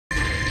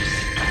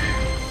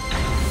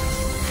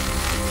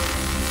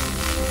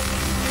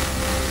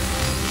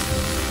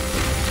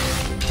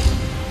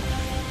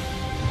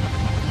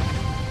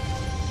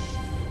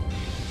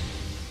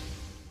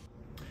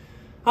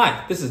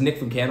Hi, this is Nick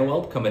from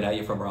Canaweld coming at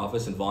you from our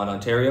office in Vaughan,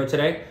 Ontario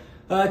today.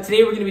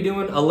 Today we're going to be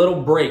doing a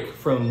little break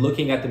from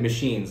looking at the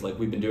machines like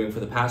we've been doing for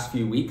the past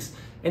few weeks.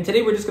 And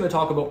today we're just going to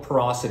talk about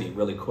porosity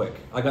really quick.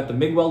 I got the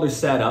MIG welder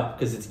set up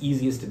because it's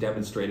easiest to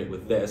demonstrate it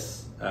with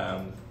this.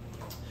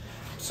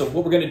 So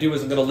what we're going to do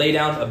is I'm going to lay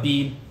down a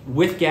bead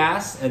with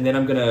gas, and then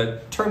I'm going to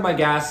turn my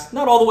gas,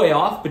 not all the way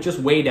off, but just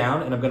way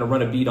down, and I'm going to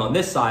run a bead on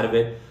this side of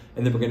it,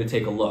 and then we're going to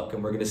take a look,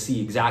 and we're going to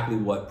see exactly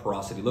what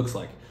porosity looks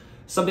like.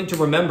 Something to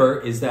remember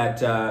is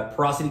that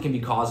porosity can be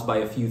caused by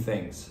a few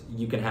things.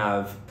 You can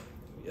have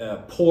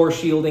poor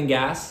shielding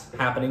gas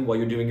happening while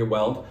you're doing your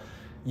weld.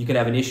 You can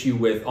have an issue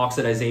with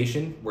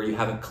oxidization where you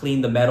haven't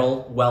cleaned the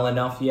metal well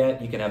enough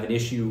yet. You can have an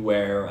issue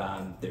where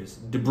there's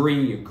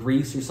debris or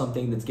grease or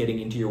something that's getting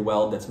into your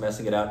weld that's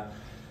messing it up.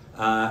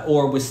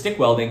 Or with stick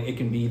welding, it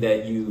can be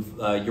that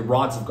your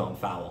rods have gone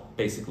foul,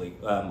 basically.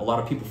 A lot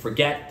of people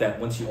forget that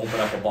once you open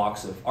up a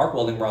box of arc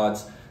welding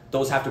rods,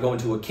 those have to go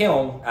into a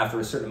kiln after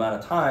a certain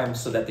amount of time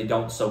so that they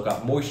don't soak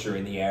up moisture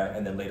in the air,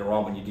 and then later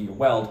on when you do your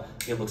weld,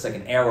 it looks like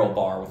an arrow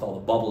bar with all the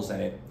bubbles in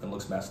it and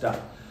looks messed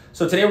up.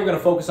 So today we're going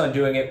to focus on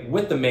doing it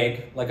with the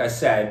MIG, like I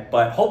said,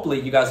 but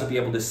hopefully you guys will be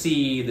able to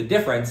see the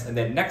difference, and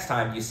then next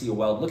time you see a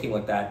weld looking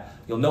like that,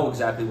 you'll know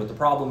exactly what the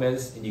problem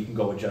is, and you can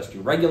go adjust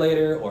your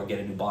regulator or get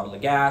a new bottle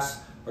of gas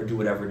or do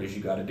whatever it is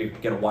you got to do.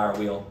 Get a wire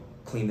wheel,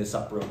 clean this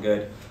up real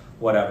good,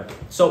 whatever.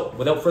 So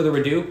without further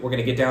ado, we're going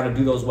to get down and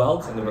do those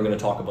welds, and then we're going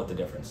to talk about the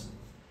difference.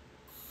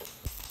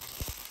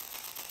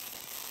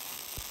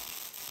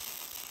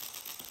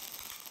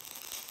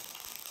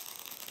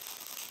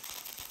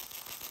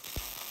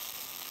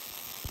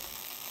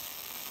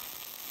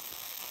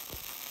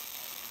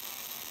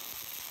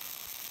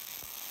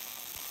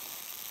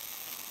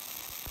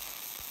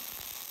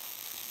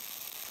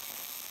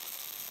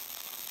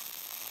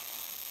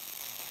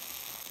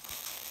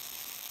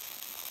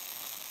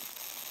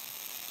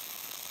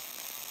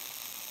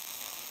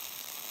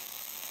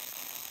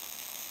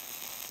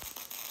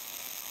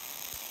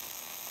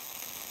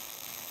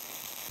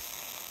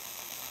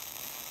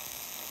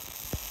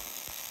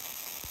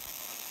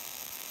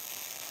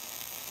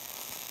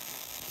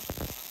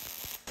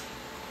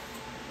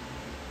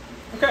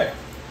 Okay,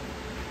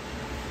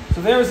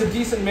 so there's a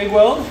decent MIG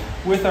weld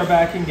with our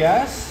backing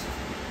gas.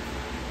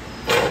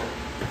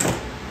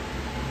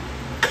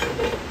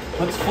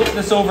 Let's flip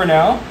this over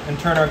now and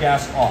turn our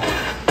gas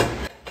off.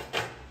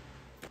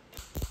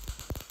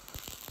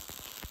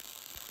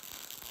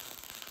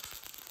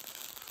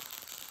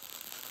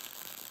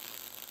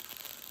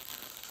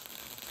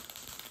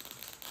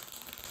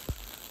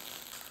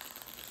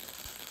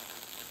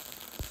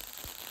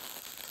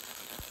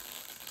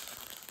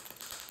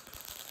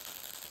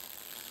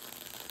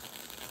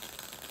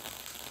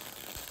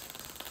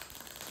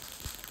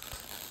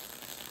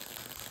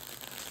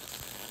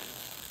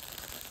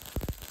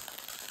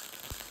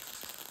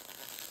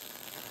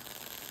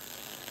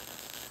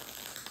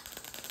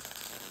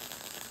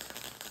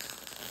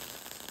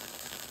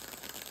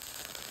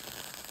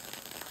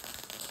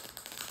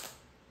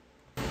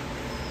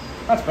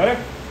 That's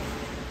better.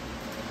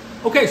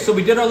 Okay, so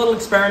we did our little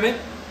experiment.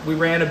 We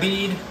ran a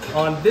bead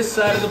on this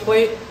side of the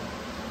plate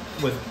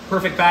with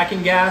perfect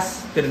backing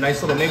gas, did a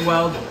nice little MIG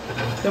weld.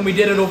 Then we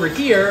did it over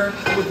here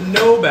with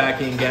no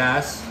backing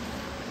gas.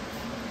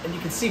 And you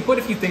can see quite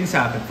a few things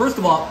happen. First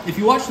of all, if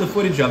you watch the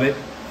footage of it,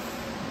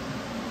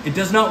 it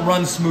does not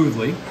run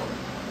smoothly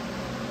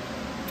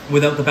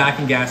without the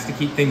backing gas to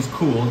keep things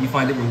cool. You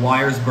find that your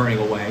wire's burning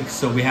away,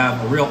 so we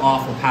have a real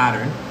awful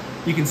pattern.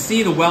 You can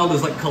see the weld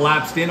is like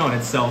collapsed in on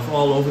itself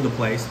all over the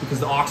place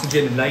because the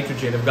oxygen and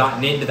nitrogen have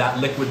gotten into that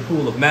liquid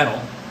pool of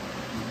metal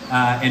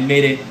and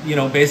made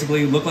it,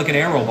 basically look like an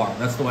arrow bar.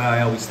 That's the way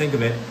I always think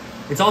of it.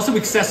 It's also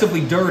excessively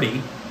dirty,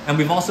 and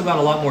we've also got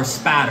a lot more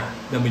spatter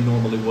than we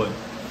normally would.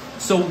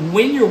 So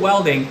when you're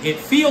welding, it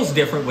feels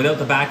different without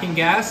the backing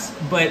gas,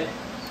 but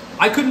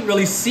I couldn't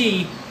really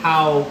see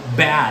how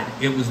bad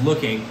it was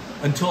looking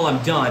until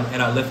I'm done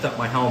and I lift up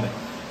my helmet.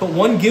 But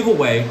one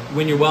giveaway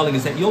when you're welding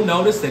is that you'll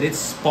notice that it's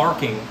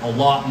sparking a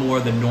lot more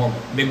than normal.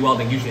 MIG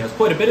welding usually has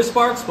quite a bit of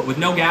sparks, but with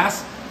no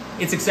gas,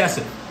 it's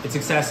excessive. It's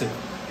excessive.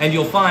 And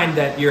you'll find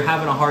that you're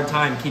having a hard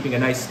time keeping a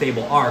nice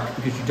stable arc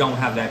because you don't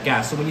have that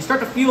gas. So when you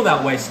start to feel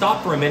that way,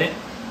 stop for a minute.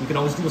 You can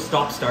always do a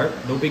stop start,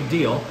 no big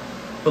deal.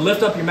 But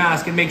lift up your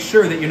mask and make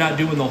sure that you're not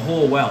doing the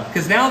whole weld.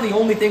 Because now the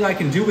only thing I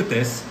can do with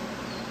this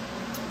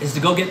is to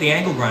go get the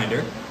angle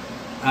grinder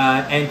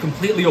and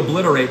completely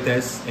obliterate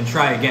this and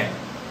try again.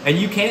 And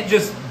you can't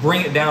just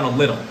bring it down a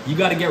little. You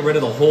got to get rid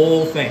of the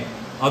whole thing.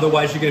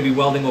 Otherwise, you're going to be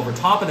welding over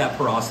top of that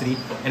porosity,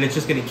 and it's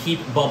just going to keep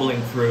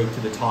bubbling through to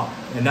the top.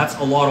 And that's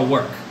a lot of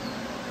work.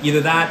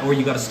 Either that, or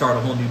you got to start a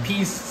whole new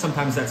piece.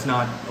 Sometimes that's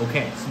not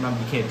okay. Sometimes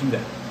you can't do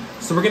that.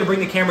 So we're going to bring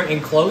the camera in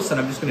close,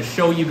 and I'm just going to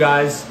show you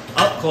guys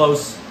up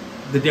close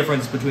the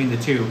difference between the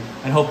two,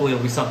 and hopefully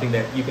it'll be something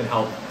that you can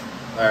help,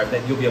 or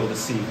that you'll be able to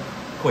see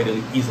quite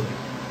easily.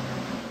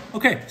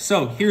 Okay,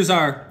 so here's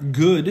our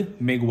good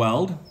MIG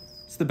weld.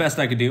 It's the best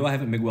I could do. I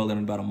haven't MIG welded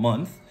in about a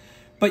month.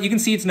 But you can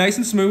see it's nice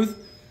and smooth.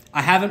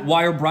 I haven't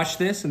wire brushed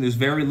this, and there's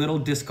very little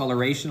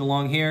discoloration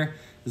along here.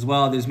 as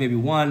well. There's maybe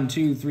 1,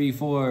 2, 3,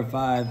 4,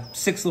 5,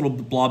 6 little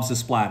blobs of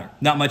splatter.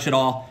 Not much at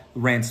all,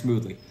 ran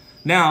smoothly.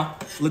 Now,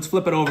 let's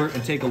flip it over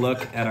and take a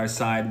look at our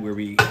side where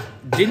we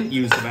didn't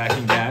use the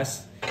backing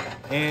gas,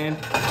 and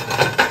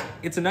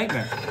it's a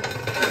nightmare.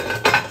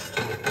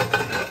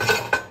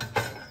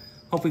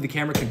 Hopefully the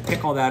camera can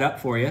pick all that up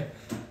for you.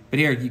 But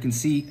here you can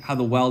see how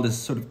the weld is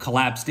sort of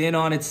collapsed in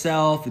on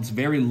itself. It's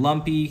very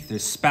lumpy.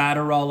 There's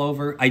spatter all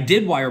over. I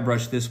did wire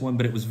brush this one,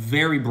 but it was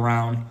very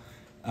brown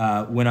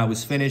when I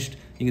was finished.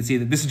 You can see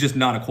that this is just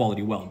not a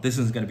quality weld. This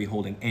isn't going to be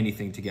holding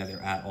anything together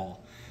at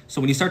all. So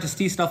when you start to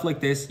see stuff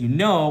like this, you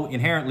know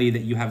inherently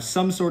that you have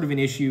some sort of an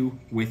issue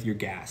with your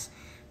gas.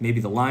 Maybe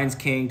the line's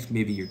kinked,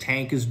 maybe your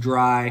tank is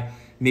dry,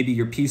 maybe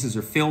your pieces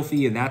are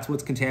filthy and that's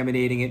what's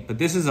contaminating it. But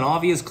this is an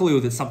obvious clue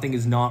that something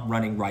is not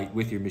running right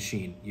with your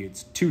machine.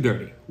 It's too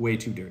dirty, way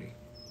too dirty.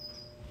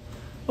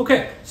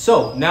 Okay,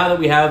 so now that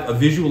we have a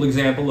visual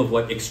example of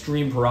what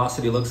extreme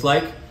porosity looks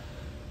like,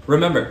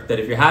 remember that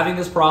if you're having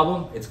this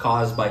problem, it's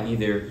caused by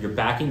either your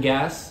backing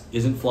gas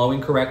isn't flowing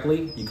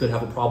correctly, you could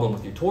have a problem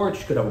with your torch,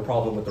 you could have a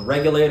problem with the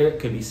regulator, it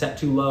could be set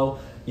too low,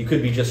 you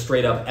could be just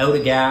straight up out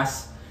of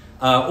gas,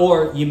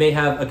 or you may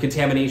have a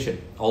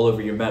contamination all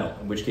over your metal,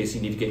 in which case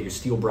you need to get your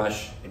steel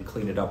brush and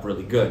clean it up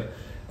really good.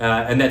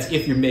 And that's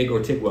if you're MIG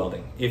or TIG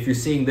welding. If you're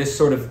seeing this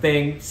sort of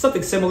thing,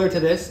 something similar to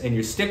this, and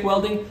you're stick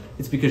welding,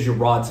 it's because your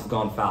rods have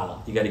gone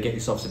foul. You got to get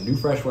yourself some new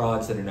fresh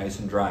rods that are nice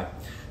and dry.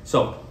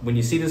 So when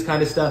you see this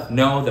kind of stuff,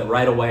 know that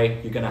right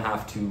away you're going to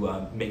have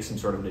to make some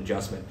sort of an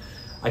adjustment.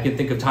 I can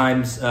think of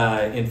times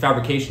in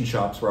fabrication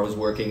shops where I was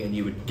working and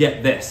you would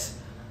get this,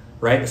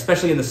 right?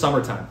 Especially in the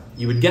summertime.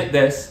 You would get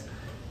this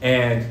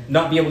and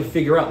not be able to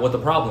figure out what the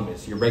problem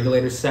is. Your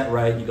regulator's set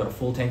right, you got a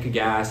full tank of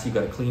gas, you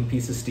got a clean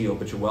piece of steel,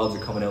 but your welds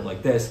are coming out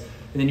like this.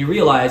 And then you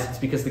realize it's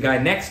because the guy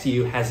next to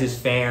you has his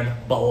fan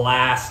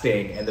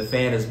blasting and the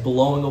fan is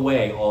blowing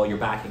away all your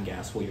backing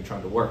gas while you're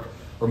trying to work.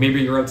 Or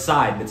maybe you're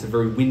outside and it's a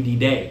very windy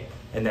day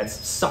and that's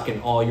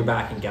sucking all your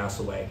backing gas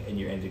away and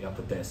you're ending up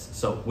with this.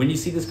 So when you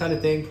see this kind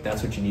of thing,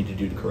 that's what you need to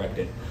do to correct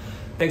it.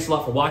 Thanks a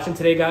lot for watching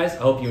today, guys.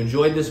 I hope you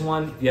enjoyed this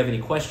one. If you have any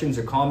questions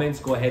or comments,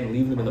 go ahead and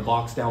leave them in the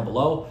box down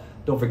below.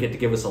 Don't forget to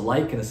give us a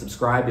like and a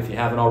subscribe if you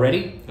haven't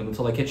already. And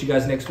until I catch you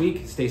guys next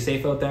week, stay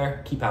safe out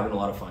there. Keep having a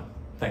lot of fun.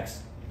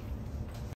 Thanks.